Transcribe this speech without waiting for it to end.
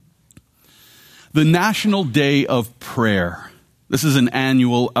The National Day of Prayer. This is an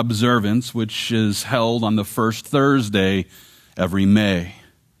annual observance which is held on the first Thursday every May. It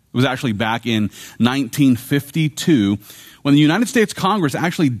was actually back in 1952 when the United States Congress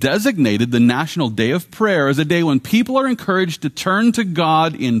actually designated the National Day of Prayer as a day when people are encouraged to turn to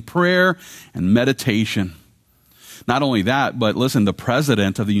God in prayer and meditation. Not only that, but listen, the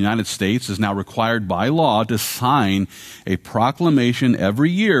President of the United States is now required by law to sign a proclamation every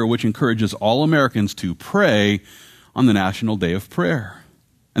year which encourages all Americans to pray on the National Day of Prayer.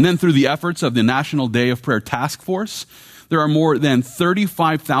 And then through the efforts of the National Day of Prayer Task Force, there are more than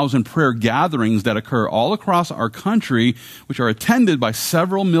 35,000 prayer gatherings that occur all across our country, which are attended by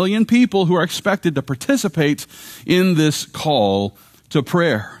several million people who are expected to participate in this call to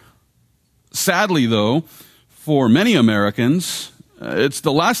prayer. Sadly, though, for many Americans, it's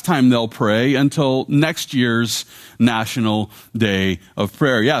the last time they'll pray until next year's National Day of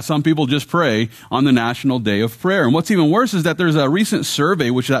Prayer. Yeah, some people just pray on the National Day of Prayer. And what's even worse is that there's a recent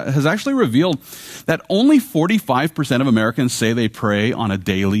survey which has actually revealed that only 45% of Americans say they pray on a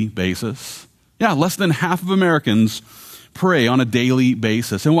daily basis. Yeah, less than half of Americans pray on a daily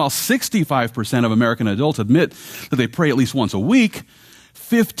basis. And while 65% of American adults admit that they pray at least once a week,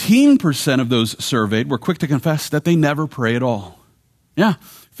 15% of those surveyed were quick to confess that they never pray at all. Yeah,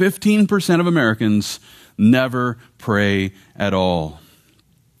 15% of Americans never pray at all.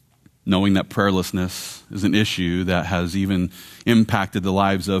 Knowing that prayerlessness is an issue that has even impacted the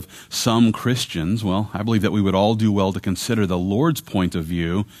lives of some Christians, well, I believe that we would all do well to consider the Lord's point of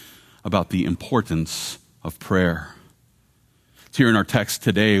view about the importance of prayer. It's here in our text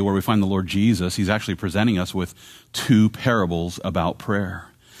today where we find the Lord Jesus. He's actually presenting us with two parables about prayer.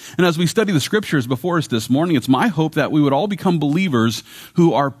 And as we study the scriptures before us this morning, it's my hope that we would all become believers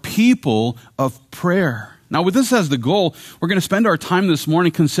who are people of prayer. Now, with this as the goal, we're going to spend our time this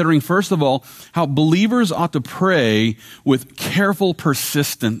morning considering, first of all, how believers ought to pray with careful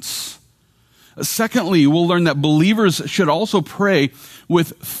persistence. Secondly, we'll learn that believers should also pray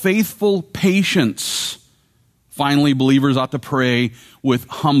with faithful patience. Finally, believers ought to pray with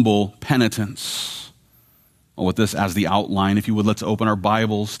humble penitence. Well, with this as the outline, if you would, let's open our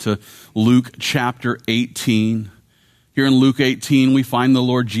Bibles to Luke chapter 18. Here in Luke 18, we find the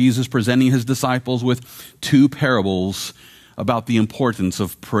Lord Jesus presenting his disciples with two parables about the importance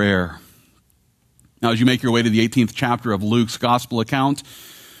of prayer. Now, as you make your way to the 18th chapter of Luke's gospel account,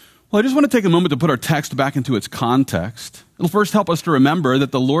 well, I just want to take a moment to put our text back into its context. It'll first help us to remember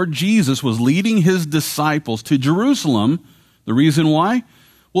that the Lord Jesus was leading his disciples to Jerusalem. The reason why?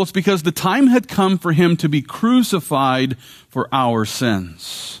 Well, it's because the time had come for him to be crucified for our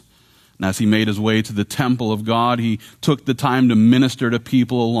sins. And as he made his way to the temple of God, he took the time to minister to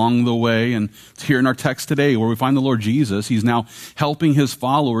people along the way. And it's here in our text today where we find the Lord Jesus. He's now helping his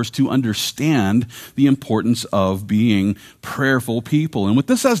followers to understand the importance of being prayerful people. And with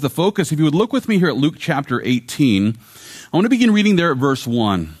this as the focus, if you would look with me here at Luke chapter 18, I want to begin reading there at verse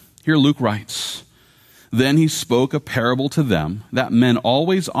 1. Here Luke writes, "Then he spoke a parable to them that men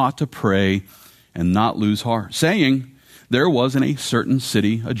always ought to pray and not lose heart, saying, there was in a certain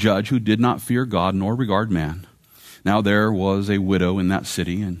city a judge who did not fear God nor regard man. Now there was a widow in that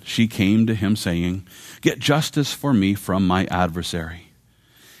city, and she came to him saying, get justice for me from my adversary.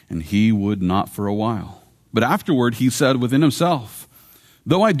 And he would not for a while. But afterward he said within himself,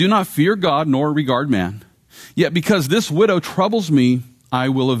 though I do not fear God nor regard man, yet because this widow troubles me, I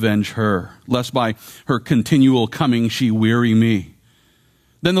will avenge her, lest by her continual coming she weary me.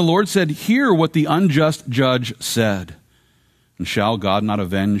 Then the Lord said, hear what the unjust judge said. And shall God not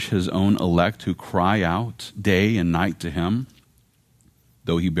avenge his own elect who cry out day and night to him,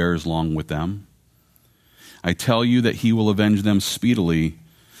 though he bears long with them? I tell you that he will avenge them speedily.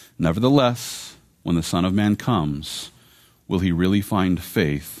 Nevertheless, when the Son of Man comes, will he really find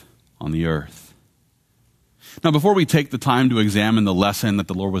faith on the earth?" Now, before we take the time to examine the lesson that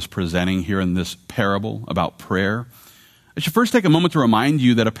the Lord was presenting here in this parable about prayer, I should first take a moment to remind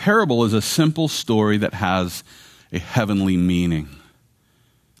you that a parable is a simple story that has a heavenly meaning.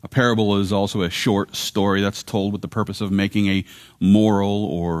 A parable is also a short story that's told with the purpose of making a moral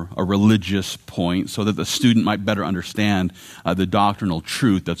or a religious point so that the student might better understand the doctrinal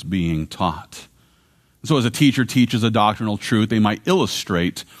truth that's being taught. So as a teacher teaches a doctrinal truth, they might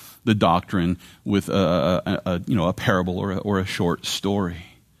illustrate the doctrine with a parable or a short story.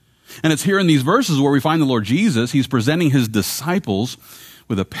 And it's here in these verses where we find the Lord Jesus. He's presenting his disciples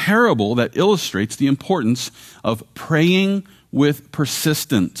with a parable that illustrates the importance of praying with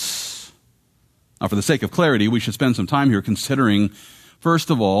persistence. Now, for the sake of clarity, we should spend some time here considering, first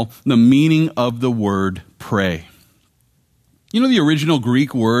of all, the meaning of the word pray. You know the original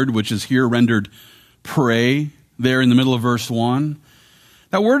Greek word, which is here rendered pray, there in the middle of verse 1?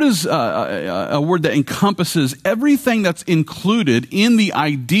 That word is a word that encompasses everything that's included in the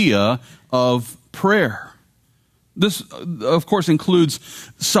idea of prayer. This, of course, includes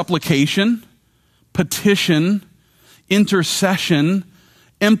supplication, petition, intercession,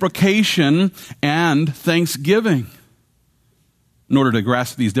 imprecation, and thanksgiving. In order to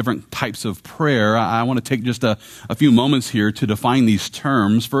grasp these different types of prayer, I want to take just a few moments here to define these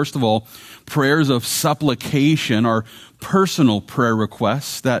terms. First of all, prayers of supplication are personal prayer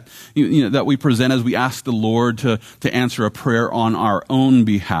requests that that we present as we ask the Lord to answer a prayer on our own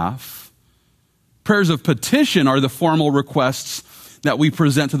behalf. Prayers of petition are the formal requests that we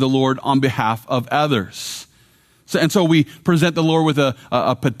present to the Lord on behalf of others. And so we present the Lord with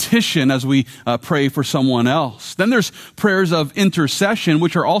a petition as we pray for someone else. Then there's prayers of intercession,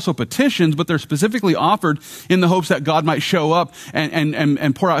 which are also petitions, but they're specifically offered in the hopes that God might show up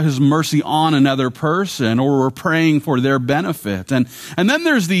and pour out his mercy on another person, or we're praying for their benefit. And then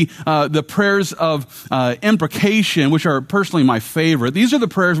there's the prayers of imprecation, which are personally my favorite. These are the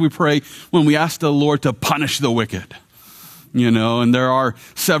prayers we pray when we ask the Lord to punish the wicked. And there are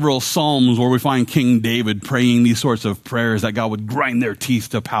several Psalms where we find King David praying these sorts of prayers that God would grind their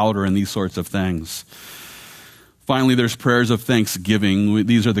teeth to powder and these sorts of things. Finally, there's prayers of thanksgiving.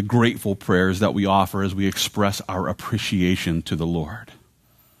 These are the grateful prayers that we offer as we express our appreciation to the Lord.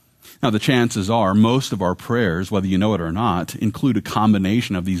 Now, the chances are most of our prayers, whether you know it or not, include a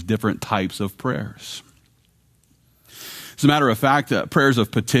combination of these different types of prayers. As a matter of fact, prayers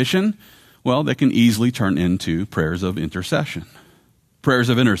of petition, well, they can easily turn into prayers of intercession. Prayers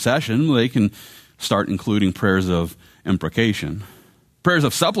of intercession, they can start including prayers of imprecation. Prayers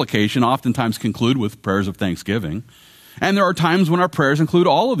of supplication oftentimes conclude with prayers of thanksgiving. And there are times when our prayers include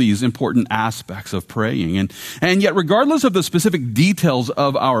all of these important aspects of praying. And yet, regardless of the specific details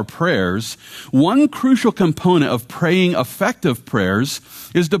of our prayers, one crucial component of praying effective prayers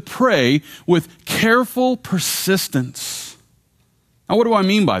is to pray with careful persistence. Now, what do I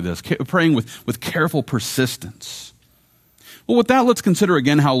mean by this? Praying with careful persistence. Well, with that, let's consider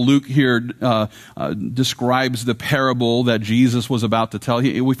again how Luke here describes the parable that Jesus was about to tell.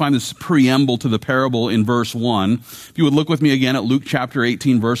 We find this preamble to the parable in verse 1. If you would look with me again at Luke chapter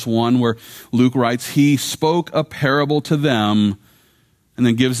 18, verse 1, where Luke writes, "He spoke a parable to them," and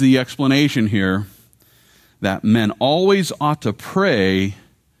then gives the explanation here, that men always ought to pray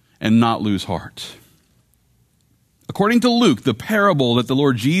and not lose heart. According to Luke, the parable that the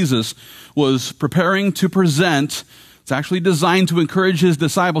Lord Jesus was preparing to present, it's actually designed to encourage his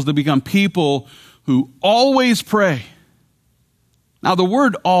disciples to become people who always pray. Now, the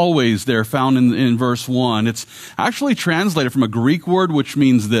word always there found in verse 1, it's actually translated from a Greek word which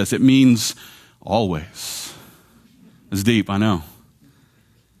means this. It means always. It's deep, I know.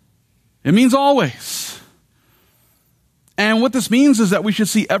 It means always. And what this means is that we should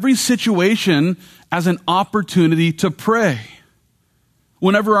see every situation as an opportunity to pray.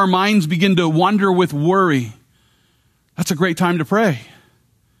 Whenever our minds begin to wander with worry, that's a great time to pray.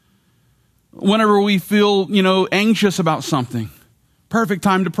 Whenever we feel, anxious about something, perfect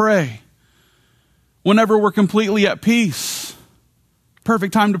time to pray. Whenever we're completely at peace,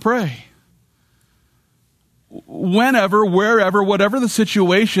 perfect time to pray. Whenever, wherever, whatever the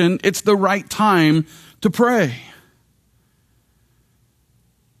situation, it's the right time to pray.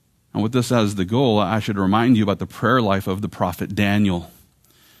 And with this as the goal, I should remind you about the prayer life of the prophet Daniel.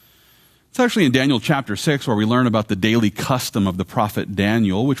 It's actually in Daniel chapter 6 where we learn about the daily custom of the prophet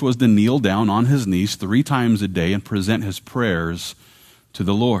Daniel, which was to kneel down on his knees 3 times a day and present his prayers to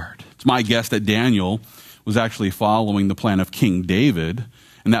the Lord. It's my guess that Daniel was actually following the plan of King David,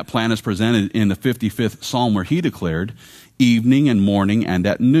 and that plan is presented in the 55th Psalm where he declared, "Evening and morning and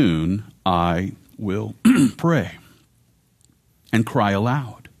at noon I will pray and cry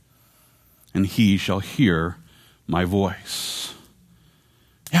aloud, and he shall hear my voice."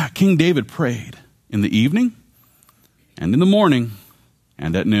 Yeah, King David prayed in the evening and in the morning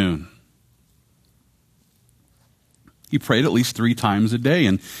and at noon. He prayed at least 3 times a day.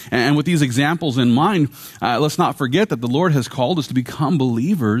 And with these examples in mind, let's not forget that the Lord has called us to become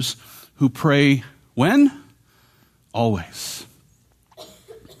believers who pray when? Always.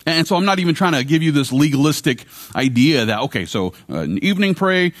 And so I'm not even trying to give you this legalistic idea that, okay, so evening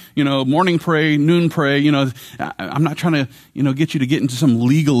pray, morning pray, noon pray, I'm not trying to, get you to get into some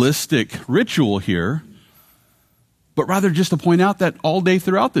legalistic ritual here, but rather just to point out that all day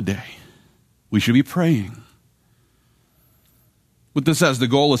throughout the day, we should be praying. With this as the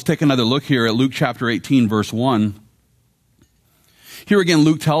goal, let's take another look here at Luke chapter 18, verse 1. Here again,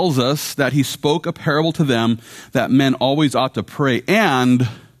 Luke tells us that he spoke a parable to them that men always ought to pray and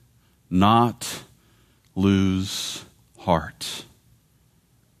not lose heart.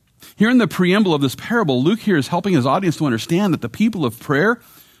 Here in the preamble of this parable, Luke here is helping his audience to understand that the people of prayer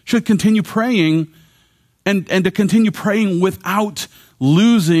should continue praying and to continue praying without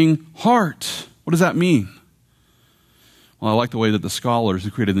losing heart. What does that mean? Well, I like the way that the scholars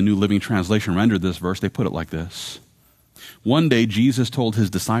who created the New Living Translation rendered this verse. They put it like this. One day, Jesus told his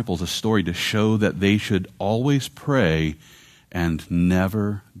disciples a story to show that they should always pray and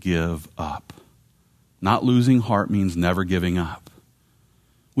never give up. Not losing heart means never giving up.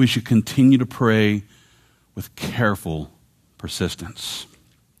 We should continue to pray with careful persistence.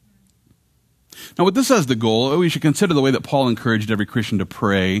 Now, with this as the goal, we should consider the way that Paul encouraged every Christian to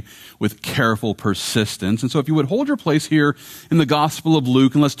pray with careful persistence. And so if you would hold your place here in the Gospel of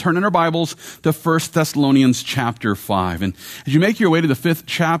Luke, and let's turn in our Bibles to 1 Thessalonians chapter 5. And as you make your way to the 5th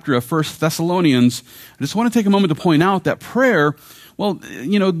chapter of 1 Thessalonians, I just want to take a moment to point out that prayer, well,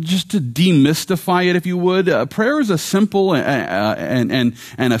 just to demystify it, if you would, prayer is a simple and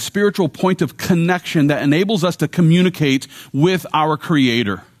a spiritual point of connection that enables us to communicate with our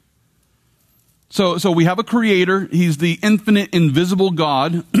Creator. So we have a Creator. He's the infinite, invisible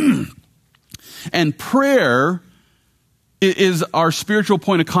God. And prayer is our spiritual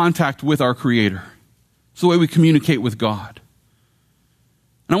point of contact with our Creator. It's the way we communicate with God.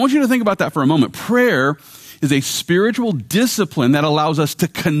 And I want you to think about that for a moment. Prayer is a spiritual discipline that allows us to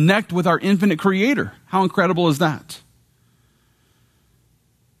connect with our infinite Creator. How incredible is that?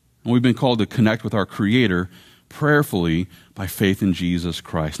 And we've been called to connect with our Creator prayerfully by faith in Jesus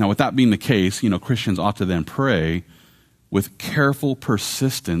Christ. Now, with that being the case, Christians ought to then pray with careful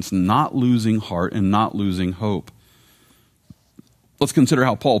persistence, not losing heart and not losing hope. Let's consider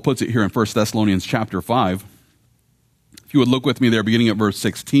how Paul puts it here in 1 Thessalonians chapter 5. If you would look with me there, beginning at verse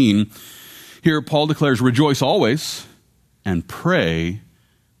 16. Here, Paul declares, "Rejoice always and pray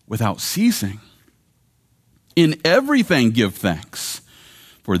without ceasing. In everything give thanks,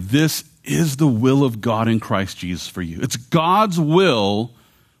 for this is the will of God in Christ Jesus for you." It's God's will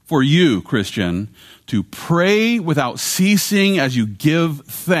for you, Christian, to pray without ceasing as you give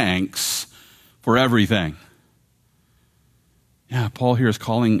thanks for everything. Yeah, Paul here is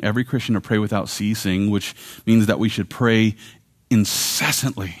calling every Christian to pray without ceasing, which means that we should pray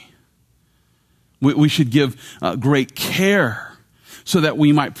incessantly. We should give great care so that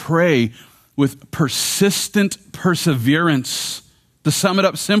we might pray with persistent perseverance. To sum it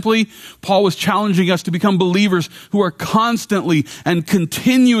up simply, Paul was challenging us to become believers who are constantly and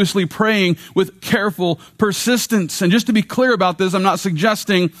continuously praying with careful persistence. And just to be clear about this, I'm not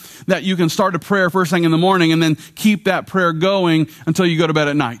suggesting that you can start a prayer first thing in the morning and then keep that prayer going until you go to bed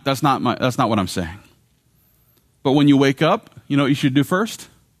at night. That's not what I'm saying. But when you wake up, you know what you should do first?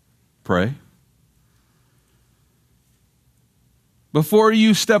 Pray. Before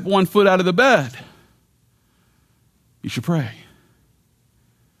you step one foot out of the bed, you should pray.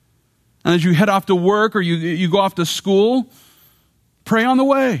 And as you head off to work or you go off to school, pray on the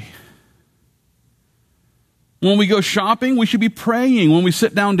way. When we go shopping, we should be praying. When we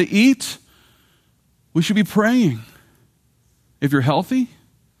sit down to eat, we should be praying. If you're healthy,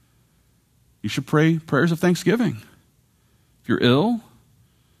 you should pray prayers of thanksgiving. If you're ill,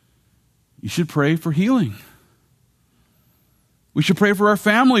 you should pray for healing. We should pray for our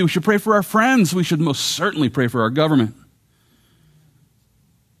family. We should pray for our friends. We should most certainly pray for our government.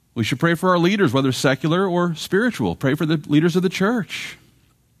 We should pray for our leaders, whether secular or spiritual. Pray for the leaders of the church.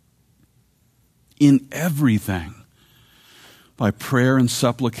 In everything, by prayer and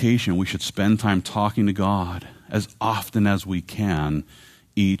supplication, we should spend time talking to God as often as we can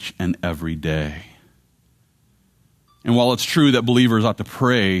each and every day. And while it's true that believers ought to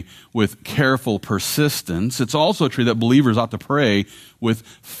pray with careful persistence, it's also true that believers ought to pray with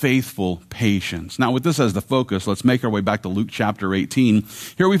faithful patience. Now, with this as the focus, let's make our way back to Luke chapter 18.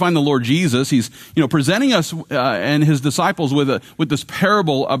 Here we find the Lord Jesus. He's, presenting us and his disciples with this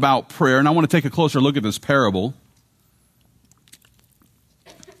parable about prayer. And I want to take a closer look at this parable.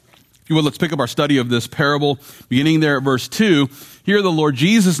 If you would, let's pick up our study of this parable, beginning there at verse 2. Here the Lord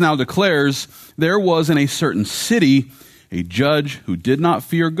Jesus now declares, "There was in a certain city a judge who did not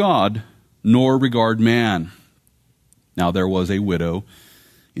fear God, nor regard man. Now there was a widow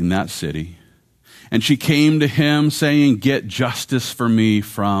in that city, and she came to him saying, 'Get justice for me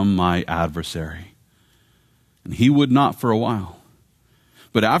from my adversary.' And he would not for a while.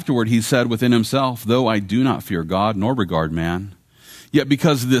 But afterward he said within himself, 'Though I do not fear God, nor regard man, yet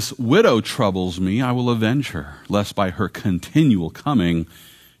because this widow troubles me, I will avenge her, lest by her continual coming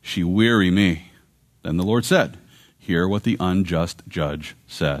she weary me.' Then the Lord said, hear what the unjust judge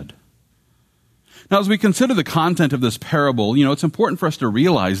said. Now, as we consider the content of this parable, it's important for us to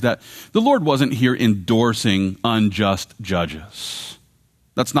realize that the Lord wasn't here endorsing unjust judges.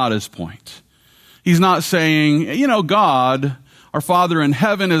 That's not his point. He's not saying, God, our Father in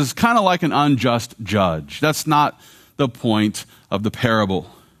heaven, is kind of like an unjust judge. That's not the point of the parable.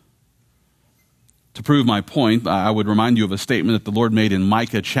 To prove my point, I would remind you of a statement that the Lord made in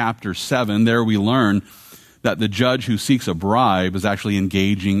Micah chapter 7. There we learn that the judge who seeks a bribe is actually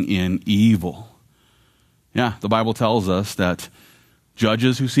engaging in evil. Yeah, the Bible tells us that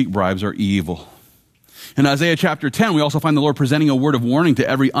judges who seek bribes are evil. In Isaiah chapter 10, we also find the Lord presenting a word of warning to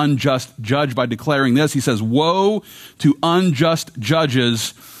every unjust judge by declaring this. He says, "Woe to unjust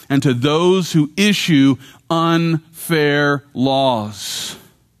judges and to those who issue unfair laws."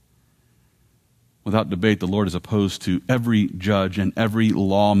 Without debate, the Lord is opposed to every judge and every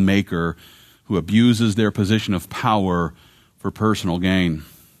lawmaker who abuses their position of power for personal gain.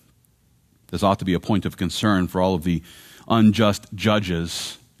 This ought to be a point of concern for all of the unjust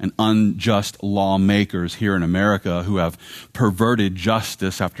judges and unjust lawmakers here in America who have perverted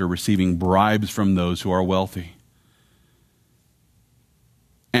justice after receiving bribes from those who are wealthy.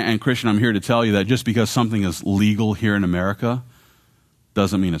 And Christian, I'm here to tell you that just because something is legal here in America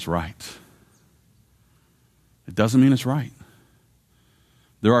doesn't mean it's right. It doesn't mean it's right.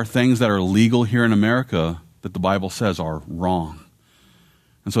 There are things that are legal here in America that the Bible says are wrong.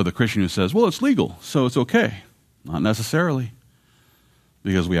 And so the Christian who says, well, it's legal, so it's okay. Not necessarily.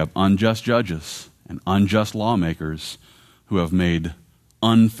 Because we have unjust judges and unjust lawmakers who have made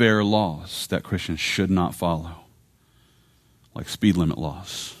unfair laws that Christians should not follow. Like speed limit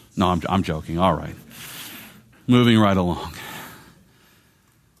laws. No, I'm joking. All right. Moving right along.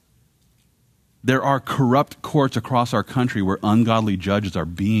 There are corrupt courts across our country where ungodly judges are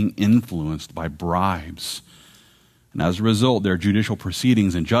being influenced by bribes. And as a result, their judicial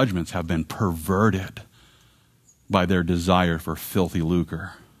proceedings and judgments have been perverted by their desire for filthy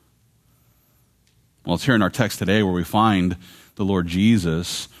lucre. Well, it's here in our text today where we find the Lord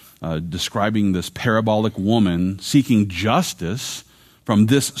Jesus describing this parabolic woman seeking justice from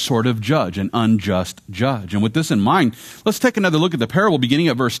this sort of judge, an unjust judge. And with this in mind, let's take another look at the parable beginning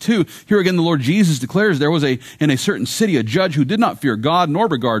at verse 2. Here again, the Lord Jesus declares there was in a certain city a judge who did not fear God nor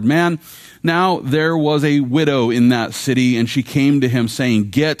regard man. Now there was a widow in that city, and she came to him saying,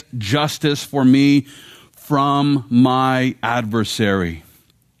 "Get justice for me from my adversary."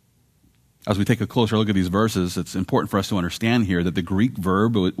 As we take a closer look at these verses, it's important for us to understand here that the Greek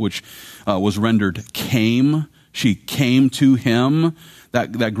verb, which was rendered came, she came to him,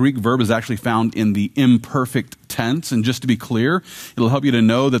 that Greek verb is actually found in the imperfect tense. And just to be clear, it'll help you to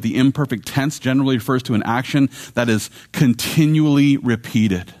know that the imperfect tense generally refers to an action that is continually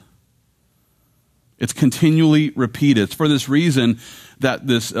repeated. It's continually repeated. It's for this reason that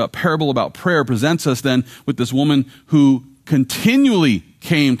this parable about prayer presents us then with this woman who continually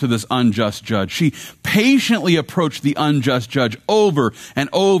came to this unjust judge. She patiently approached the unjust judge over and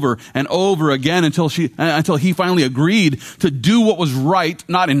over and over again until he finally agreed to do what was right,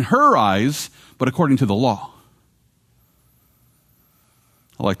 not in her eyes, but according to the law.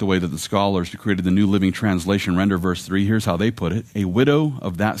 I like the way that the scholars who created the New Living Translation render verse 3. Here's how they put it. A widow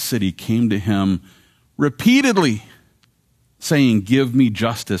of that city came to him repeatedly, saying, "Give me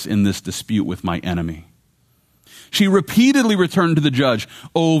justice in this dispute with my enemy." She repeatedly returned to the judge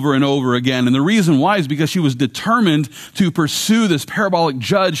over and over again. And the reason why is because she was determined to pursue this parabolic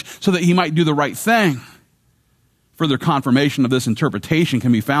judge so that he might do the right thing. Further confirmation of this interpretation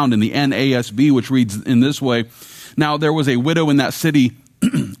can be found in the NASB, which reads in this way. Now there was a widow in that city,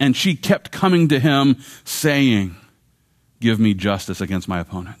 and she kept coming to him saying, "Give me justice against my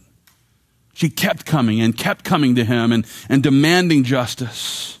opponent." She kept coming to him and demanding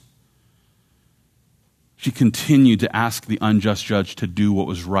justice. She continued to ask the unjust judge to do what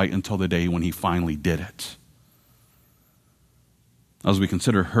was right until the day when he finally did it. As we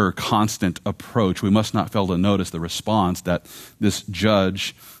consider her constant approach, we must not fail to notice the response that this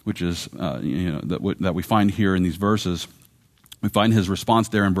judge, which is that we find here in these verses. We find his response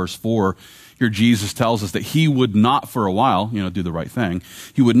there in verse 4. Here Jesus tells us that he would not for a while, do the right thing.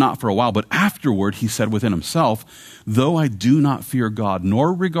 He would not for a while, but afterward he said within himself, "Though I do not fear God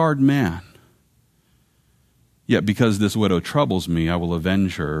nor regard man, yet because this widow troubles me, I will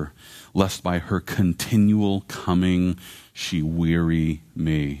avenge her, lest by her continual coming she weary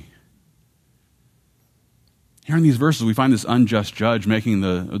me." Here in these verses, we find this unjust judge making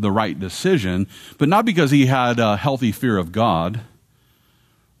the right decision, but not because he had a healthy fear of God,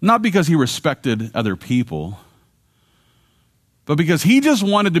 not because he respected other people, but because he just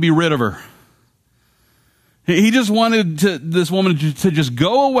wanted to be rid of her. He just wanted this woman to just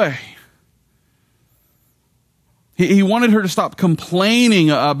go away. He wanted her to stop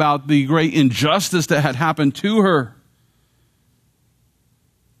complaining about the great injustice that had happened to her.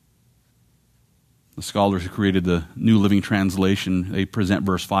 The scholars who created the New Living Translation, they present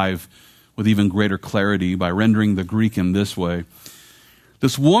verse 5 with even greater clarity by rendering the Greek in this way.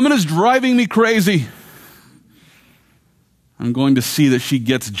 This woman is driving me crazy. I'm going to see that she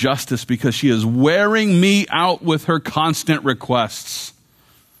gets justice because she is wearing me out with her constant requests.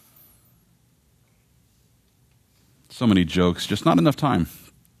 So many jokes, just not enough time.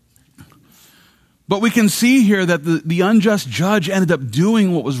 But we can see here that the unjust judge ended up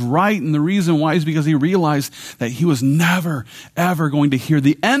doing what was right, and the reason why is because he realized that he was never, ever going to hear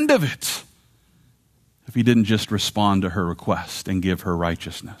the end of it if he didn't just respond to her request and give her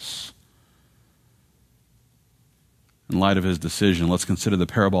righteousness. In light of his decision, let's consider the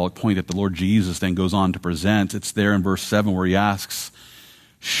parabolic point that the Lord Jesus then goes on to present. It's there in verse 7 where he asks,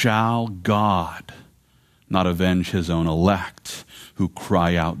 "Shall God not avenge his own elect, who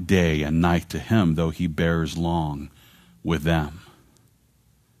cry out day and night to him, though he bears long with them?"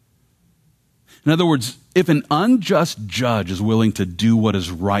 In other words, if an unjust judge is willing to do what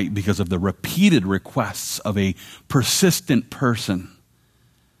is right because of the repeated requests of a persistent person,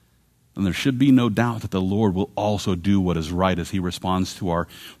 then there should be no doubt that the Lord will also do what is right as he responds to our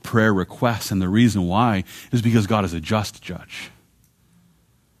prayer requests. And the reason why is because God is a just judge.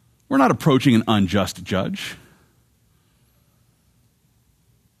 We're not approaching an unjust judge.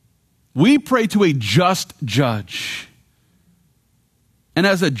 We pray to a just judge. And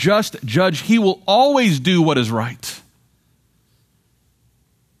as a just judge, he will always do what is right.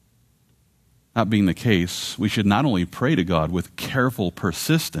 That being the case, we should not only pray to God with careful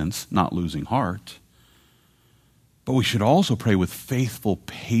persistence, not losing heart, but we should also pray with faithful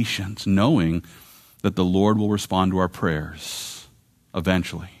patience, knowing that the Lord will respond to our prayers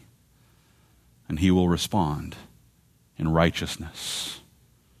eventually. And he will respond in righteousness.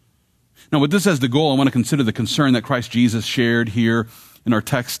 Now, with this as the goal, I want to consider the concern that Christ Jesus shared here in our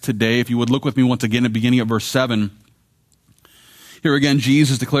text today. If you would look with me once again at the beginning of verse 7. Here again,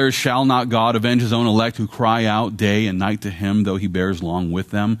 Jesus declares, "Shall not God avenge his own elect who cry out day and night to him, though he bears long with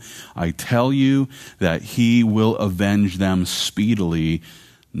them? I tell you that he will avenge them speedily.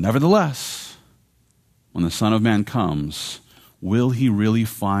 Nevertheless, when the Son of Man comes, will he really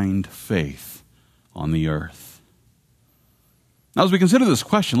find faith on the earth?" Now, as we consider this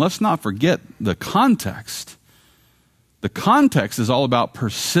question, let's not forget the context. The context is all about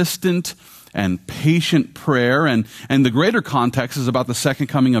persistent and patient prayer, and the greater context is about the second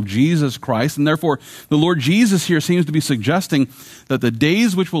coming of Jesus Christ, and therefore the Lord Jesus here seems to be suggesting that the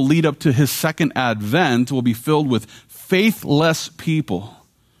days which will lead up to his second advent will be filled with faithless people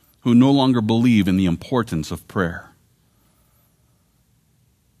who no longer believe in the importance of prayer.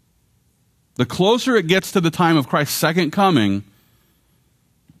 The closer it gets to the time of Christ's second coming,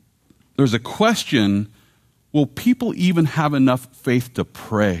 there's a question, will people even have enough faith to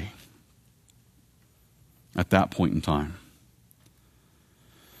pray at that point in time?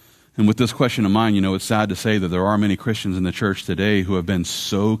 And with this question in mind, it's sad to say that there are many Christians in the church today who have been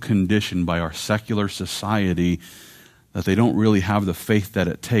so conditioned by our secular society that they don't really have the faith that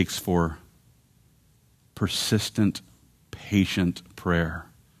it takes for persistent, patient prayer.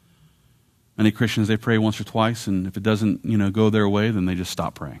 Many Christians, they pray once or twice, and if it doesn't, go their way, then they just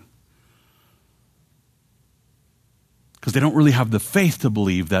stop praying. Because they don't really have the faith to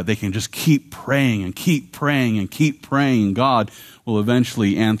believe that they can just keep praying and keep praying and keep praying. God will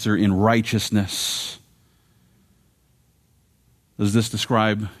eventually answer in righteousness. Does this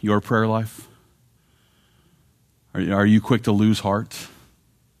describe your prayer life? Are you quick to lose heart?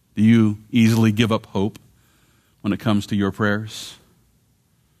 Do you easily give up hope when it comes to your prayers?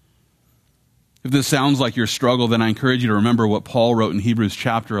 If this sounds like your struggle, then I encourage you to remember what Paul wrote in Hebrews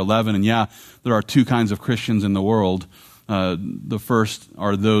chapter 11. And yeah, there are two kinds of Christians in the world. The first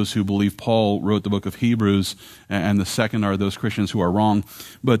are those who believe Paul wrote the book of Hebrews, and the second are those Christians who are wrong.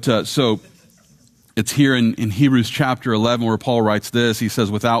 But so it's here in Hebrews chapter 11 where Paul writes this. He says,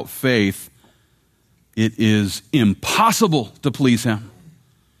 "Without faith, it is impossible to please him.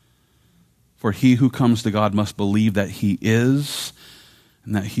 For he who comes to God must believe that he is,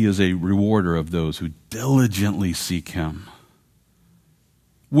 and that he is a rewarder of those who diligently seek him."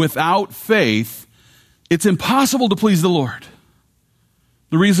 Without faith, it's impossible to please the Lord.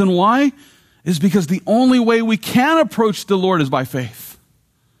 The reason why is because the only way we can approach the Lord is by faith.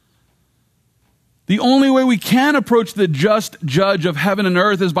 The only way we can approach the just judge of heaven and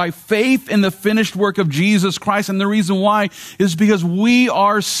earth is by faith in the finished work of Jesus Christ. And the reason why is because we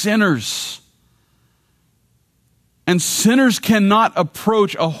are sinners. And sinners cannot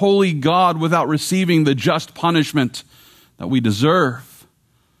approach a holy God without receiving the just punishment that we deserve.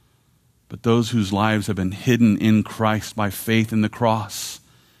 But those whose lives have been hidden in Christ by faith in the cross,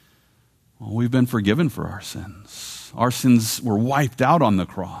 well, we've been forgiven for our sins. Our sins were wiped out on the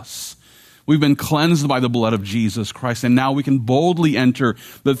cross. We've been cleansed by the blood of Jesus Christ, and now we can boldly enter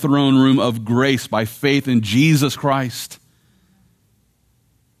the throne room of grace by faith in Jesus Christ.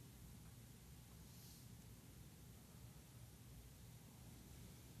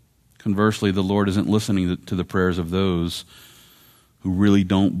 Conversely, the Lord isn't listening to the prayers of those who really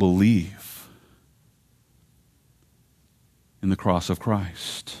don't believe in the cross of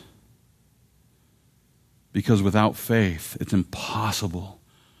Christ. Because without faith, it's impossible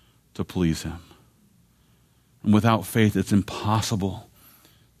to please Him. And without faith, it's impossible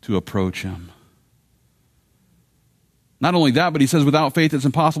to approach Him. Not only that, but he says without faith, it's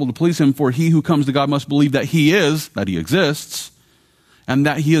impossible to please Him, for he who comes to God must believe that He is, that He exists, and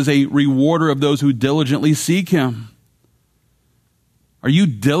that He is a rewarder of those who diligently seek Him. Are you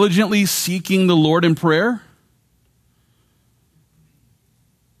diligently seeking the Lord in prayer?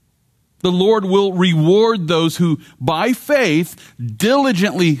 The Lord will reward those who, by faith,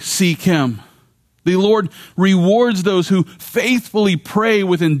 diligently seek Him. The Lord rewards those who faithfully pray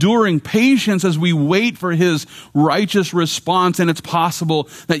with enduring patience as we wait for His righteous response. And it's possible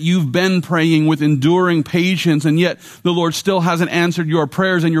that you've been praying with enduring patience, and yet the Lord still hasn't answered your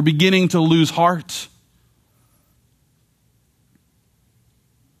prayers, and you're beginning to lose heart.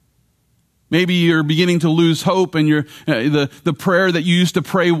 Maybe you're beginning to lose hope, and the prayer that you used to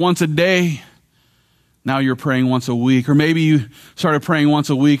pray once a day, now you're praying once a week. Or maybe you started praying once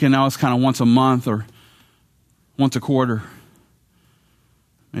a week and now it's kind of once a month or once a quarter.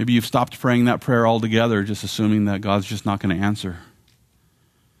 Maybe you've stopped praying that prayer altogether, just assuming that God's just not going to answer.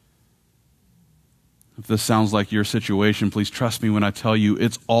 If this sounds like your situation, please trust me when I tell you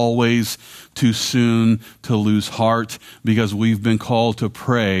it's always too soon to lose heart, because we've been called to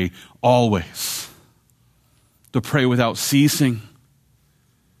pray always, to pray without ceasing.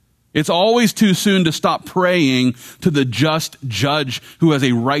 It's always too soon to stop praying to the just judge who has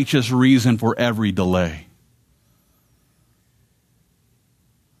a righteous reason for every delay.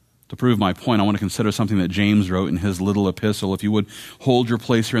 To prove my point, I want to consider something that James wrote in his little epistle. If you would hold your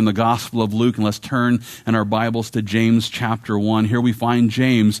place here in the Gospel of Luke, and let's turn in our Bibles to James chapter 1. Here we find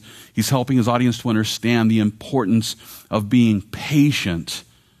James. He's helping his audience to understand the importance of being patient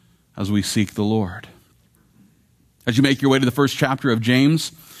as we seek the Lord. As you make your way to the first chapter of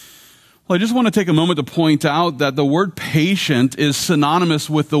James, well, I just want to take a moment to point out that the word patient is synonymous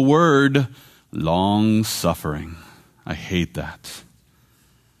with the word long-suffering. I hate that.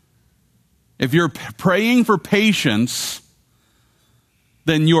 If you're praying for patience,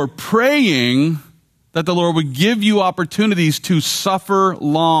 then you're praying that the Lord would give you opportunities to suffer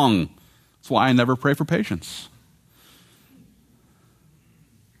long. That's why I never pray for patience.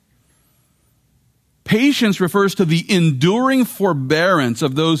 Patience refers to the enduring forbearance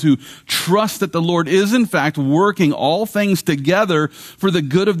of those who trust that the Lord is in fact working all things together for the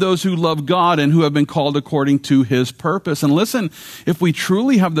good of those who love God and who have been called according to His purpose. And listen, if we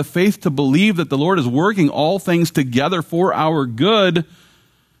truly have the faith to believe that the Lord is working all things together for our good,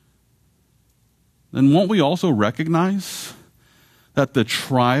 then won't we also recognize that the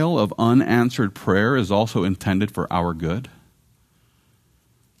trial of unanswered prayer is also intended for our good?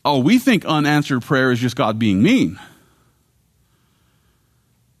 Oh, we think unanswered prayer is just God being mean.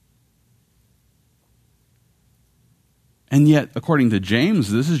 And yet, according to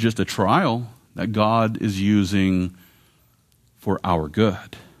James, this is just a trial that God is using for our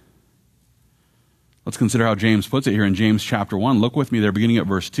good. Let's consider how James puts it here in James chapter 1. Look with me there, beginning at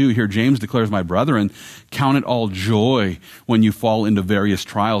verse 2. Here James declares, "My brethren, count it all joy when you fall into various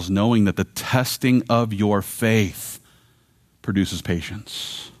trials, knowing that the testing of your faith produces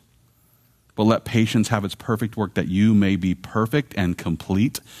patience. But let patience have its perfect work, that you may be perfect and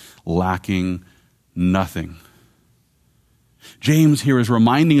complete, lacking nothing." James here is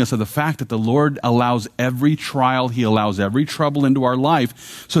reminding us of the fact that the Lord allows every trial, He allows every trouble into our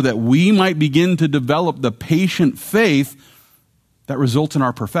life so that we might begin to develop the patient faith that results in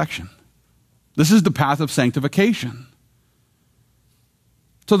our perfection. This is the path of sanctification.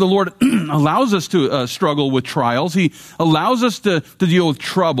 So the Lord allows us to struggle with trials. He allows us to deal with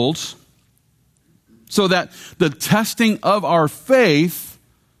troubles so that the testing of our faith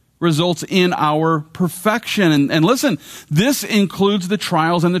results in our perfection. And listen, this includes the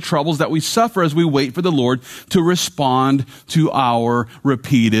trials and the troubles that we suffer as we wait for the Lord to respond to our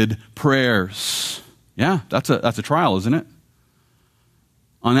repeated prayers. Yeah, that's a trial, isn't it?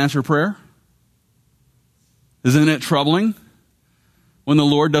 Unanswered prayer? Isn't it troubling when the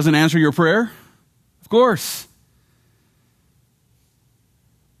Lord doesn't answer your prayer? Of course.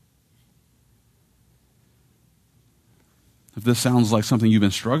 If this sounds like something you've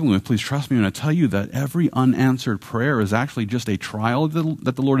been struggling with, please trust me when I tell you that every unanswered prayer is actually just a trial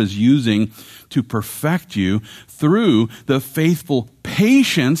that the Lord is using to perfect you through the faithful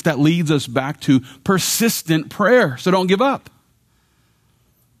patience that leads us back to persistent prayer. So don't give up.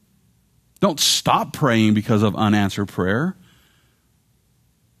 Don't stop praying because of unanswered prayer.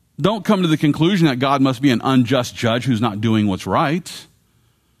 Don't come to the conclusion that God must be an unjust judge who's not doing what's right.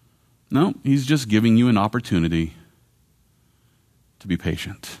 No, he's just giving you an opportunity to be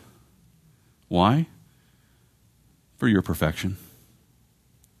patient. Why? For your perfection.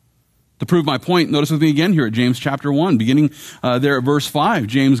 To prove my point, notice with me again here at James chapter 1, beginning there at verse 5.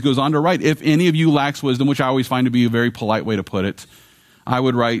 James goes on to write, if any of you lacks wisdom, which I always find to be a very polite way to put it, I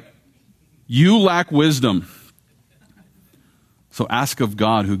would write, you lack wisdom. So ask of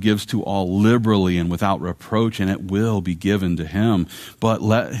God, who gives to all liberally and without reproach, and it will be given to him. But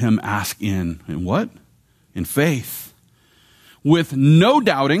let him ask in what? In faith, with no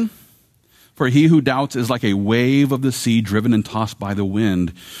doubting, for he who doubts is like a wave of the sea driven and tossed by the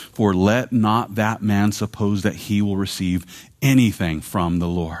wind. For let not that man suppose that he will receive anything from the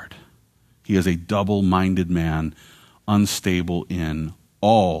Lord. He is a double-minded man, unstable in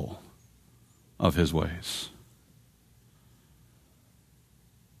all of his ways.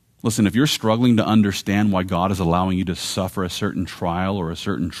 Listen, if you're struggling to understand why God is allowing you to suffer a certain trial or a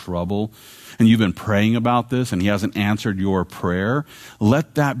certain trouble, and you've been praying about this and he hasn't answered your prayer,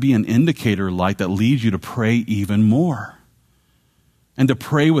 let that be an indicator light that leads you to pray even more. And to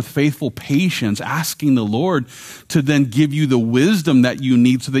pray with faithful patience, asking the Lord to then give you the wisdom that you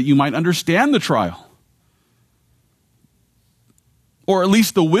need so that you might understand the trial. Or at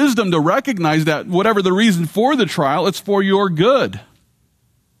least the wisdom to recognize that whatever the reason for the trial, it's for your good.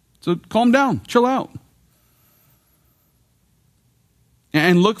 So calm down, chill out.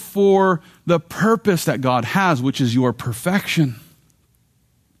 And look for the purpose that God has, which is your perfection.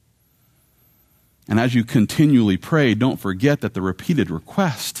 And as you continually pray, don't forget that the repeated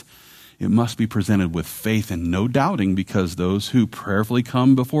request, it must be presented with faith and no doubting, because those who prayerfully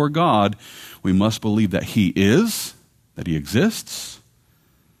come before God, we must believe that he is, that he exists,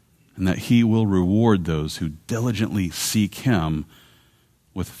 and that he will reward those who diligently seek him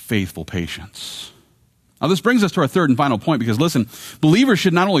with faithful patience. Now, this brings us to our third and final point, because listen, believers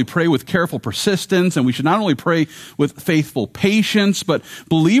should not only pray with careful persistence, and we should not only pray with faithful patience, but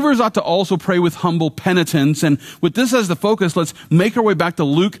believers ought to also pray with humble penitence. And with this as the focus, let's make our way back to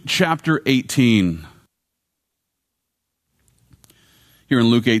Luke chapter 18. Here in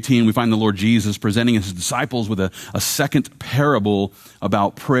Luke 18, we find the Lord Jesus presenting his disciples with a second parable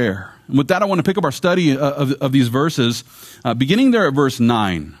about prayer. And with that, I want to pick up our study of these verses, beginning there at verse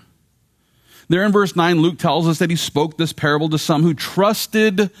 9. There in verse 9, Luke tells us that he spoke this parable to some who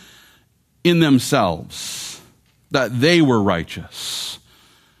trusted in themselves, that they were righteous,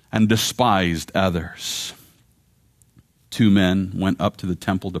 and despised others. 2 men went up to the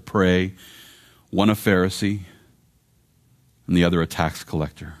temple to pray, one a Pharisee, and the other a tax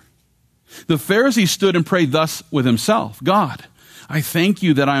collector. The Pharisee stood and prayed thus with himself, God, I thank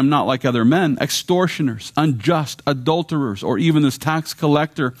you that I am not like other men, extortioners, unjust, adulterers, or even this tax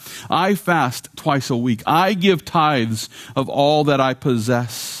collector. I fast twice a week. I give tithes of all that I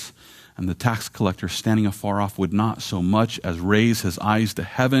possess. And the tax collector, standing afar off, would not so much as raise his eyes to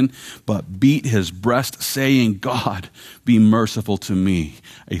heaven, but beat his breast, saying, God, be merciful to me,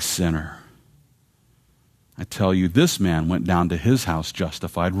 a sinner. I tell you, this man went down to his house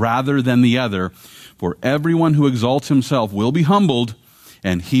justified rather than the other. For everyone who exalts himself will be humbled,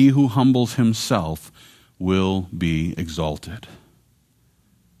 and he who humbles himself will be exalted.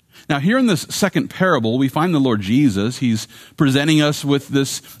 Now, here in this second parable, we find the Lord Jesus. He's presenting us with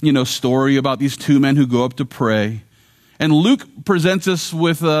this, story about these 2 men who go up to pray. And Luke presents us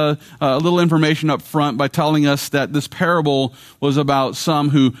with a little information up front by telling us that this parable was about some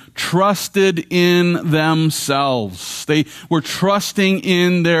who trusted in themselves. They were trusting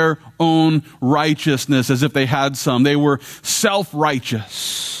in their own righteousness as if they had some. They were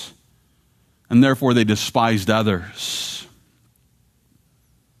self-righteous, and therefore they despised others.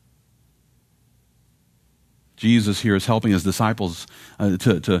 Jesus here is helping his disciples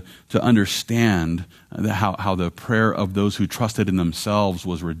to understand how the prayer of those who trusted in themselves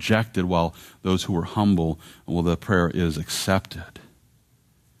was rejected, while those who were humble, the prayer is accepted.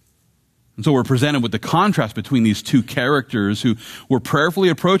 And so we're presented with the contrast between these 2 characters who were prayerfully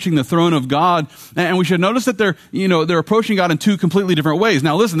approaching the throne of God. And we should notice that they're approaching God in 2 completely different ways.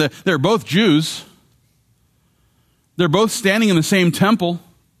 Now listen, they're both Jews. They're both standing in the same temple.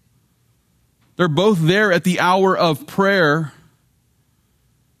 They're both there at the hour of prayer.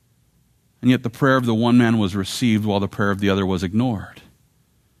 And yet the prayer of the one man was received while the prayer of the other was ignored.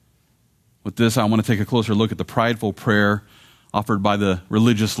 With this, I want to take a closer look at the prideful prayer offered by the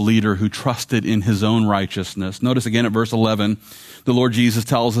religious leader who trusted in his own righteousness. Notice again at verse 11, the Lord Jesus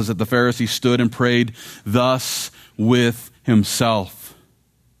tells us that the Pharisee stood and prayed thus with himself.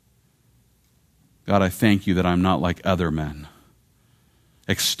 God, I thank you that I'm not like other men,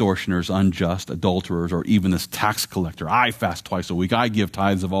 extortioners, unjust, adulterers, or even this tax collector. I fast twice a week. I give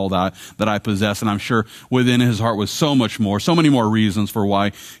tithes of all that I possess. And I'm sure within his heart was so much more, so many more reasons for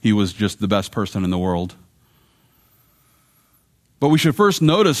why he was just the best person in the world. But we should first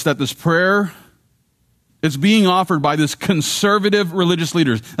notice that this prayer is being offered by this conservative religious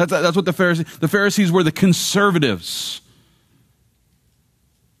leaders. That's what the Pharisees were, the conservatives.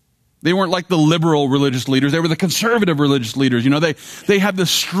 They weren't like the liberal religious leaders. They were the conservative religious leaders. They had the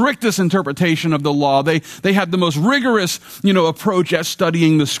strictest interpretation of the law. They had the most rigorous, approach at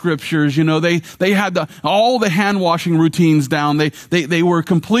studying the scriptures. They had all the hand washing routines down. They were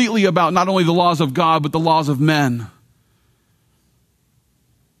completely about not only the laws of God, but the laws of men.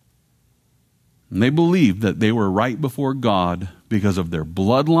 And they believed that they were right before God because of their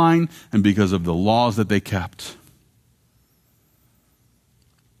bloodline and because of the laws that they kept.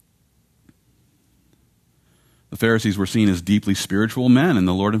 The Pharisees were seen as deeply spiritual men, and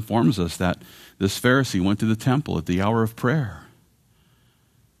the Lord informs us that this Pharisee went to the temple at the hour of prayer.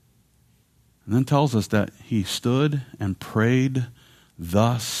 And then tells us that he stood and prayed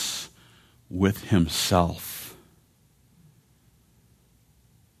thus with himself.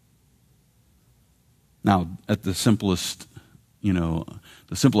 Now, at the simplest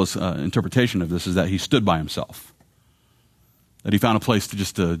interpretation of this is that he stood by himself. That he found a place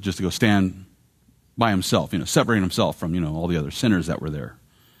to go stand by himself, separating himself from, all the other sinners that were there.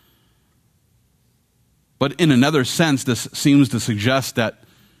 But in another sense, this seems to suggest that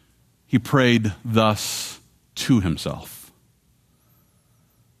he prayed thus to himself.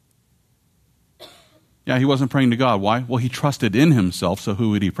 Yeah, he wasn't praying to God. Why? Well, he trusted in himself, so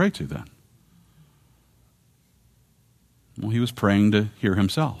who would he pray to then? Well, he was praying to hear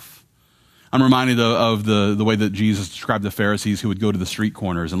himself. I'm reminded of the way that Jesus described the Pharisees who would go to the street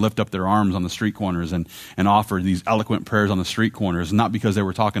corners and lift up their arms on the street corners and offer these eloquent prayers on the street corners, not because they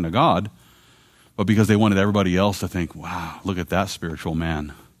were talking to God, but because they wanted everybody else to think, wow, look at that spiritual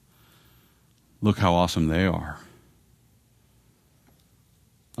man. Look how awesome they are.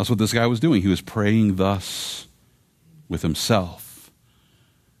 That's what this guy was doing. He was praying thus with himself.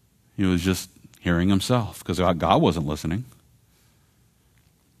 He was just hearing himself because God wasn't listening.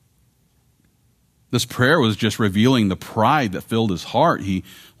 This prayer was just revealing the pride that filled his heart. He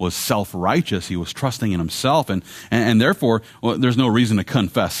was self-righteous. He was trusting in himself. And therefore, there's no reason to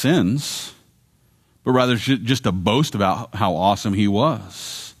confess sins, but rather just to boast about how awesome he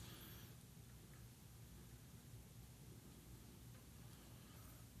was.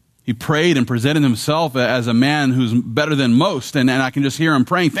 He prayed and presented himself as a man who's better than most. And I can just hear him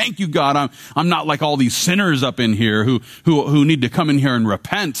praying, thank you, God. I'm not like all these sinners up in here who need to come in here and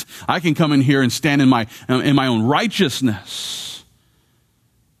repent. I can come in here and stand in my own righteousness.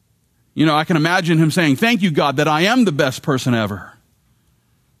 I can imagine him saying, thank you, God, that I am the best person ever.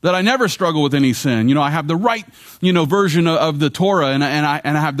 That I never struggle with any sin. I have the right, version of the Torah and I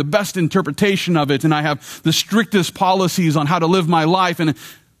have the best interpretation of it. And I have the strictest policies on how to live my life. And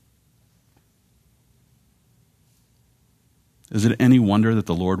is it any wonder that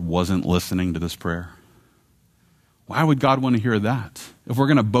the Lord wasn't listening to this prayer? Why would God want to hear that? If we're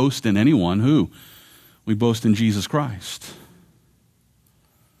going to boast in anyone, who? We boast in Jesus Christ.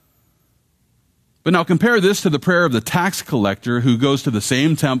 But now compare this to the prayer of the tax collector who goes to the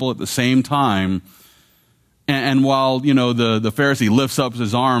same temple at the same time. And while, the Pharisee lifts up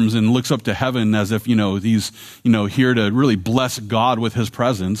his arms and looks up to heaven as if, he's, here to really bless God with his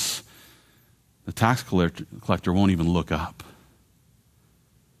presence, the tax collector won't even look up.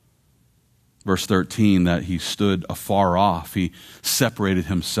 Verse 13, that he stood afar off. He separated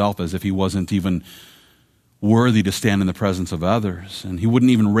himself as if he wasn't even worthy to stand in the presence of others. And he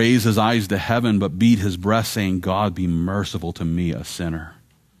wouldn't even raise his eyes to heaven, but beat his breast, saying, God, be merciful to me, a sinner.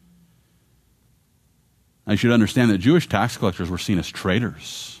 I should understand that Jewish tax collectors were seen as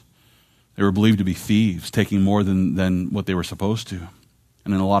traitors. They were believed to be thieves, taking more than what they were supposed to.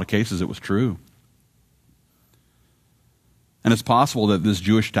 And in a lot of cases, it was true. And it's possible that this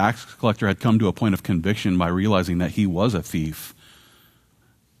Jewish tax collector had come to a point of conviction by realizing that he was a thief,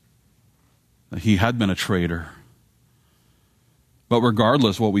 that he had been a traitor. But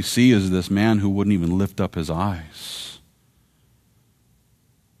regardless, what we see is this man who wouldn't even lift up his eyes.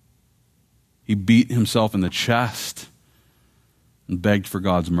 He beat himself in the chest and begged for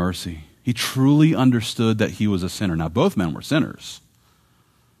God's mercy. He truly understood that he was a sinner. Now, both men were sinners,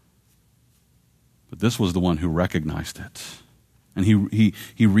 but this was the one who recognized it. And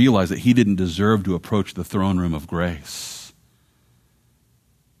he realized that he didn't deserve to approach the throne room of grace.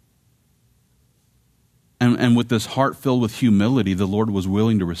 And with this heart filled with humility, the Lord was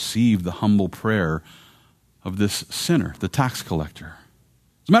willing to receive the humble prayer of this sinner, the tax collector.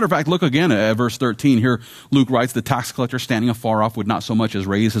 As a matter of fact, look again at verse 13. Here Luke writes, the tax collector standing afar off would not so much as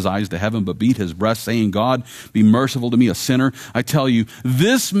raise his eyes to heaven, but beat his breast, saying, God, be merciful to me, a sinner. I tell you,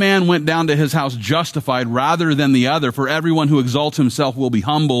 this man went down to his house justified rather than the other. For everyone who exalts himself will be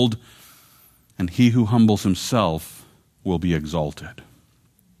humbled, and he who humbles himself will be exalted.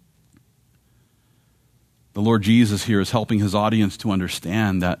 The Lord Jesus here is helping his audience to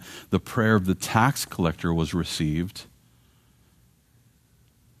understand that the prayer of the tax collector was received.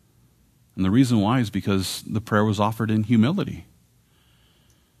 And the reason why is because the prayer was offered in humility.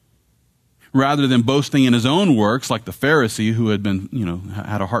 Rather than boasting in his own works, like the Pharisee who had been,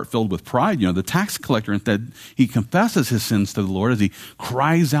 had a heart filled with pride, the tax collector, instead, he confesses his sins to the Lord as he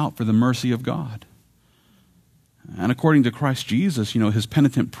cries out for the mercy of God. And according to Christ Jesus, his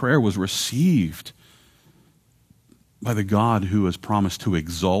penitent prayer was received by the God who has promised to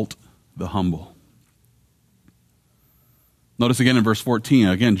exalt the humble. Notice again in verse 14,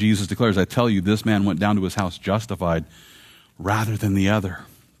 again, Jesus declares, I tell you, this man went down to his house justified rather than the other.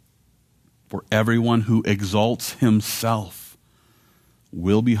 For everyone who exalts himself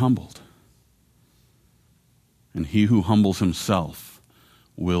will be humbled, and he who humbles himself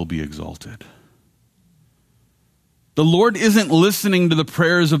will be exalted. The Lord isn't listening to the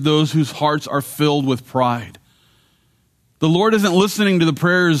prayers of those whose hearts are filled with pride. The Lord isn't listening to the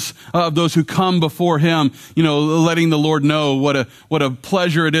prayers of those who come before him, letting the Lord know what a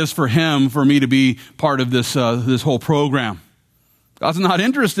pleasure it is for him for me to be part of this whole program. God's not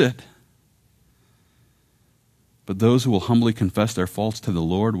interested. But those who will humbly confess their faults to the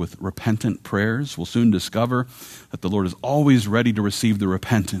Lord with repentant prayers will soon discover that the Lord is always ready to receive the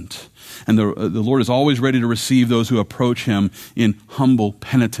repentant. And the Lord is always ready to receive those who approach him in humble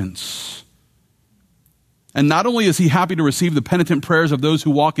penitence. And not only is he happy to receive the penitent prayers of those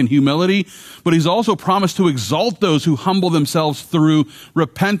who walk in humility, but he's also promised to exalt those who humble themselves through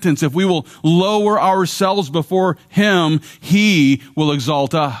repentance. If we will lower ourselves before him, he will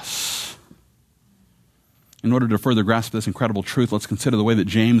exalt us. In order to further grasp this incredible truth, let's consider the way that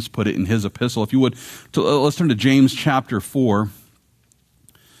James put it in his epistle. If you would, let's turn to James chapter 4.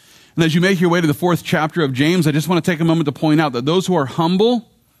 And as you make your way to the 4th chapter of James, I just want to take a moment to point out that those who are humble,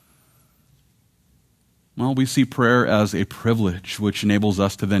 well, we see prayer as a privilege, which enables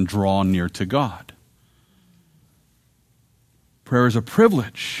us to then draw near to God. Prayer is a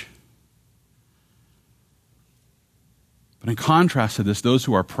privilege. But in contrast to this, those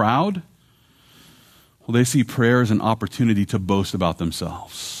who are proud, well, they see prayer as an opportunity to boast about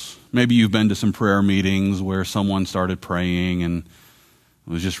themselves. Maybe you've been to some prayer meetings where someone started praying and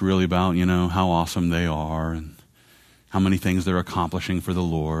it was just really about, how awesome they are and how many things they're accomplishing for the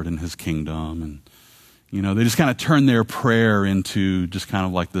Lord and his kingdom. And they just kind of turn their prayer into just kind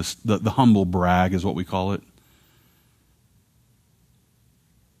of like this, the humble brag is what we call it.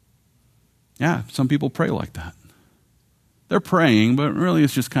 Yeah, some people pray like that. They're praying, but really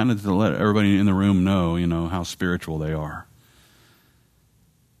it's just kind of to let everybody in the room know, how spiritual they are.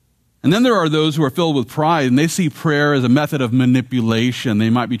 And then there are those who are filled with pride, and they see prayer as a method of manipulation.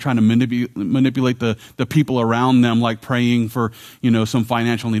 They might be trying to manipulate the people around them, like praying for, some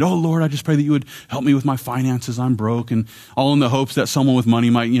financial need. Oh, Lord, I just pray that you would help me with my finances. I'm broke. And all in the hopes that someone with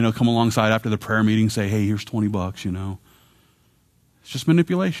money might, come alongside after the prayer meeting and say, hey, here's $20, It's just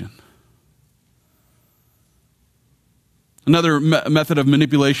manipulation. Another method of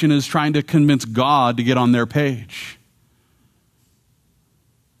manipulation is trying to convince God to get on their page.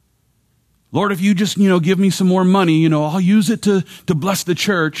 Lord, if you just, give me some more money, I'll use it to bless the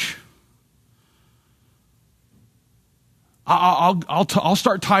church. I'll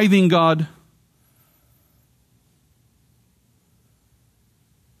start tithing, God.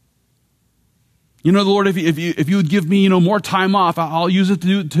 Lord, if you would give me, more time off, I'll use it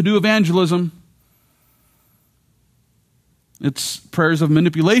to do evangelism. It's prayers of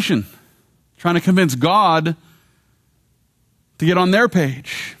manipulation, trying to convince God to get on their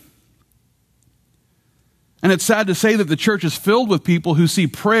page. And it's sad to say that the church is filled with people who see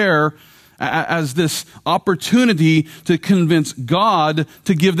prayer as this opportunity to convince God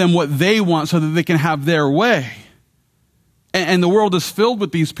to give them what they want so that they can have their way. And the world is filled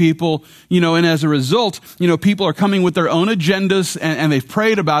with these people, and as a result, people are coming with their own agendas and they've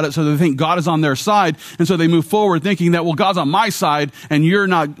prayed about it, so they think God is on their side. And so they move forward thinking that, well, God's on my side and you're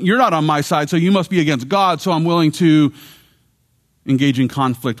not on my side, so you must be against God, so I'm willing to engage in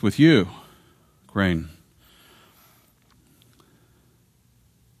conflict with you. Grain.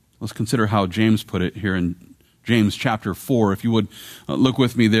 Let's consider how James put it here in James chapter 4. If you would look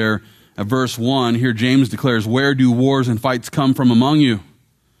with me there. At verse 1, here James declares, "Where do wars and fights come from among you?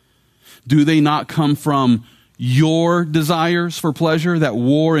 Do they not come from your desires for pleasure that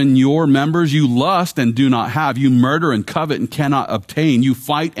war in your members? You lust and do not have. You murder and covet and cannot obtain. You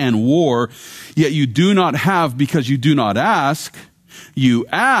fight and war, yet you do not have because you do not ask. You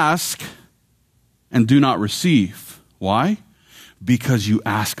ask and do not receive." Why? Because you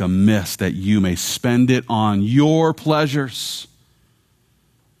ask amiss that you may spend it on your pleasures.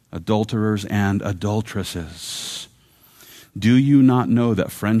 Adulterers and adulteresses, do you not know that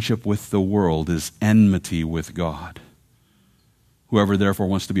friendship with the world is enmity with God? Whoever therefore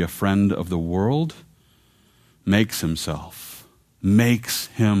wants to be a friend of the world makes himself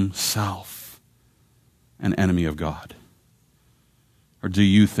an enemy of God. Or do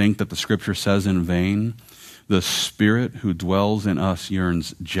you think that the scripture says in vain, the Spirit who dwells in us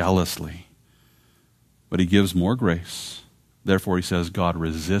yearns jealously, but he gives more grace? Therefore, he says, God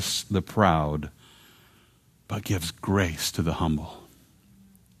resists the proud, but gives grace to the humble.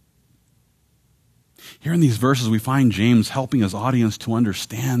 Here in these verses, we find James helping his audience to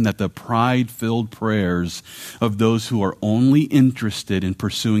understand that the pride-filled prayers of those who are only interested in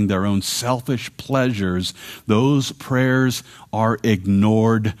pursuing their own selfish pleasures, those prayers are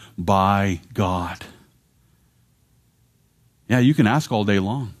ignored by God. Yeah, you can ask all day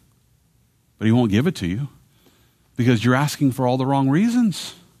long, but he won't give it to you. Because you're asking for all the wrong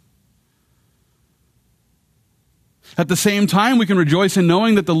reasons. At the same time, we can rejoice in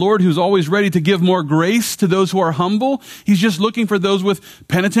knowing that the Lord, who's always ready to give more grace to those who are humble, he's just looking for those with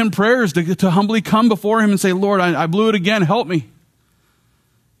penitent prayers to humbly come before him and say, Lord, I blew it again, help me.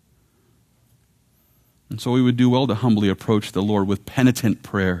 And so we would do well to humbly approach the Lord with penitent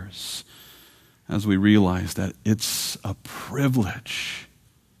prayers as we realize that it's a privilege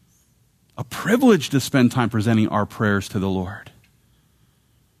to spend time presenting our prayers to the Lord.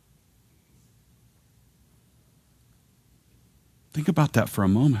 Think about that for a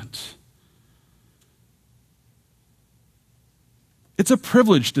moment. It's a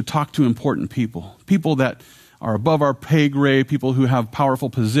privilege to talk to important people that are above our pay grade, people who have powerful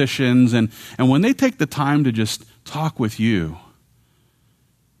positions, and when they take the time to just talk with you,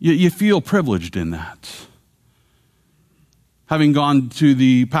 you feel privileged in that. Having gone to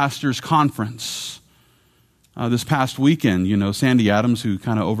the pastor's conference this past weekend, Sandy Adams, who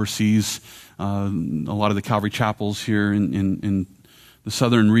kind of oversees a lot of the Calvary chapels here in the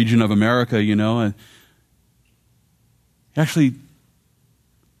southern region of America, he actually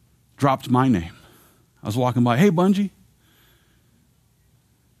dropped my name. I was walking by, hey, Bungie.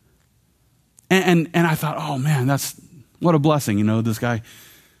 And I thought, oh man, what a blessing. This guy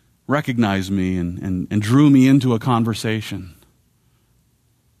recognized me and drew me into a conversation.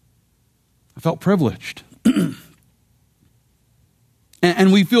 I felt privileged.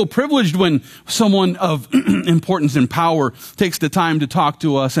 And we feel privileged when someone of importance and power takes the time to talk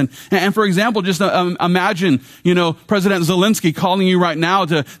to us. And for example, just imagine, President Zelensky calling you right now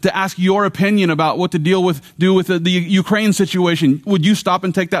to ask your opinion about what to do with the Ukraine situation. Would you stop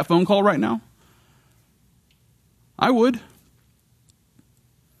and take that phone call right now? I would.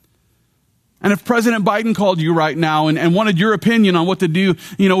 And if President Biden called you right now and wanted your opinion on what to do,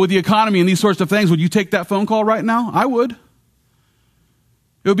 with the economy and these sorts of things, would you take that phone call right now? I would.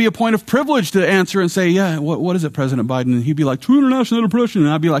 It would be a point of privilege to answer and say, yeah, what is it, President Biden? And he'd be like, true international oppression. And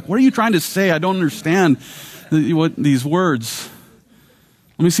I'd be like, what are you trying to say? I don't understand these words.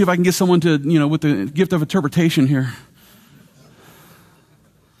 Let me see if I can get someone to, with the gift of interpretation here.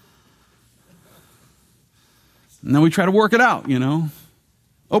 And then we try to work it out,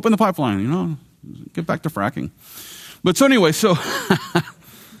 Open the pipeline, get back to fracking. But so anyway,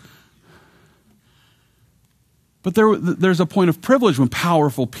 but there's a point of privilege when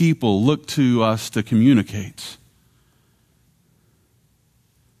powerful people look to us to communicate.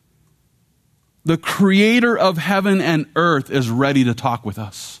 The creator of heaven and earth is ready to talk with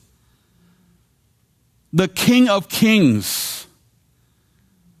us. The King of Kings,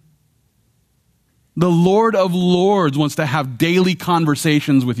 the Lord of Lords wants to have daily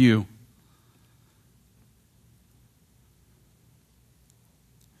conversations with you.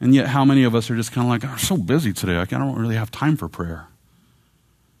 And yet how many of us are just kind of like, I'm so busy today, I don't really have time for prayer.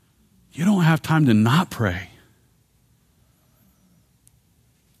 You don't have time to not pray.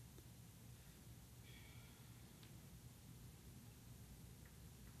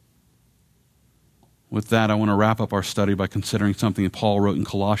 With that, I want to wrap up our study by considering something that Paul wrote in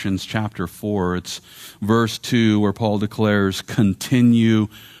Colossians chapter 4. It's verse 2 where Paul declares, continue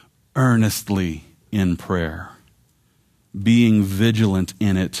earnestly in prayer, being vigilant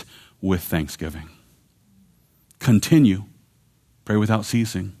in it with thanksgiving. Continue. Pray without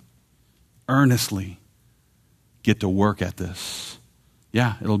ceasing. Earnestly. Get to work at this.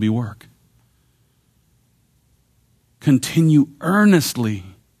 Yeah, it'll be work. Continue earnestly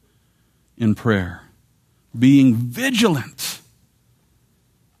in prayer, being vigilant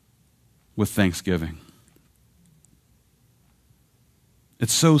with thanksgiving.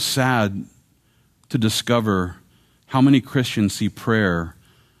 It's so sad to discover how many Christians see prayer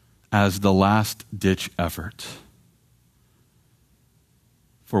as the last-ditch effort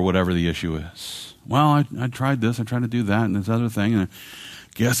for whatever the issue is. Well, I tried this, I tried to do that, and this other thing, and I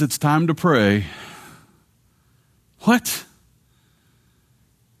guess it's time to pray. What?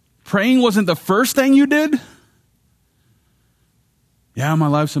 Praying wasn't the first thing you did? Yeah, my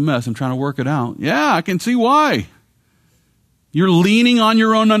life's a mess. I'm trying to work it out. Yeah, I can see why. You're leaning on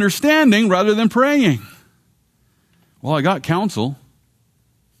your own understanding rather than praying. Well, I got counsel.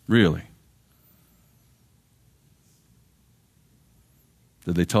 Really?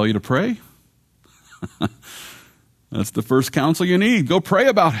 Did they tell you to pray? That's the first counsel you need. Go pray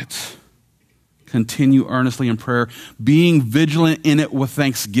about it. Continue earnestly in prayer, being vigilant in it with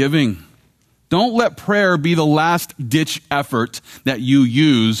thanksgiving. Don't let prayer be the last-ditch effort that you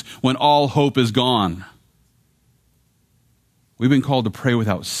use when all hope is gone. We've been called to pray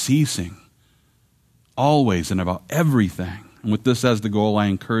without ceasing, always and about everything. And with this as the goal, I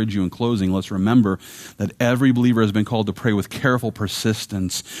encourage you in closing, let's remember that every believer has been called to pray with careful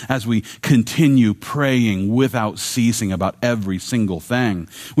persistence as we continue praying without ceasing about every single thing.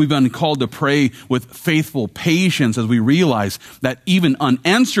 We've been called to pray with faithful patience as we realize that even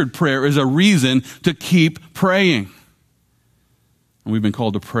unanswered prayer is a reason to keep praying. And we've been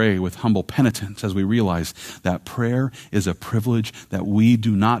called to pray with humble penitence as we realize that prayer is a privilege that we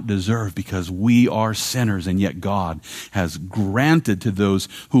do not deserve because we are sinners, and yet God has granted to those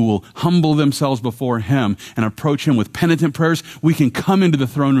who will humble themselves before Him and approach Him with penitent prayers. We can come into the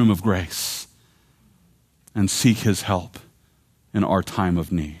throne room of grace and seek His help in our time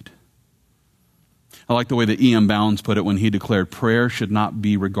of need. I like the way that E.M. Bounds put it when he declared prayer should not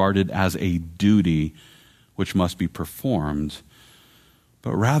be regarded as a duty which must be performed,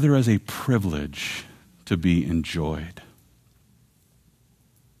 but rather as a privilege to be enjoyed.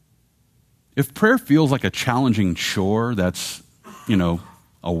 If prayer feels like a challenging chore that's,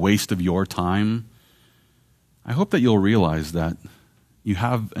 a waste of your time, I hope that you'll realize that you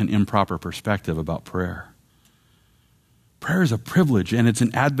have an improper perspective about prayer. Prayer is a privilege, and it's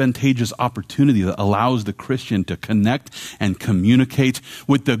an advantageous opportunity that allows the Christian to connect and communicate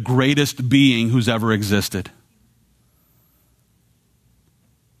with the greatest being who's ever existed.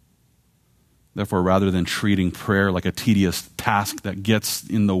 Therefore, rather than treating prayer like a tedious task that gets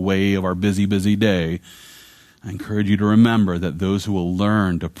in the way of our busy, busy day, I encourage you to remember that those who will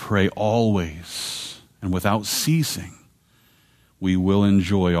learn to pray always and without ceasing, we will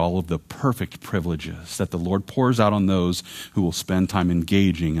enjoy all of the perfect privileges that the Lord pours out on those who will spend time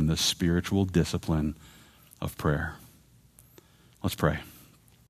engaging in the spiritual discipline of prayer. Let's pray.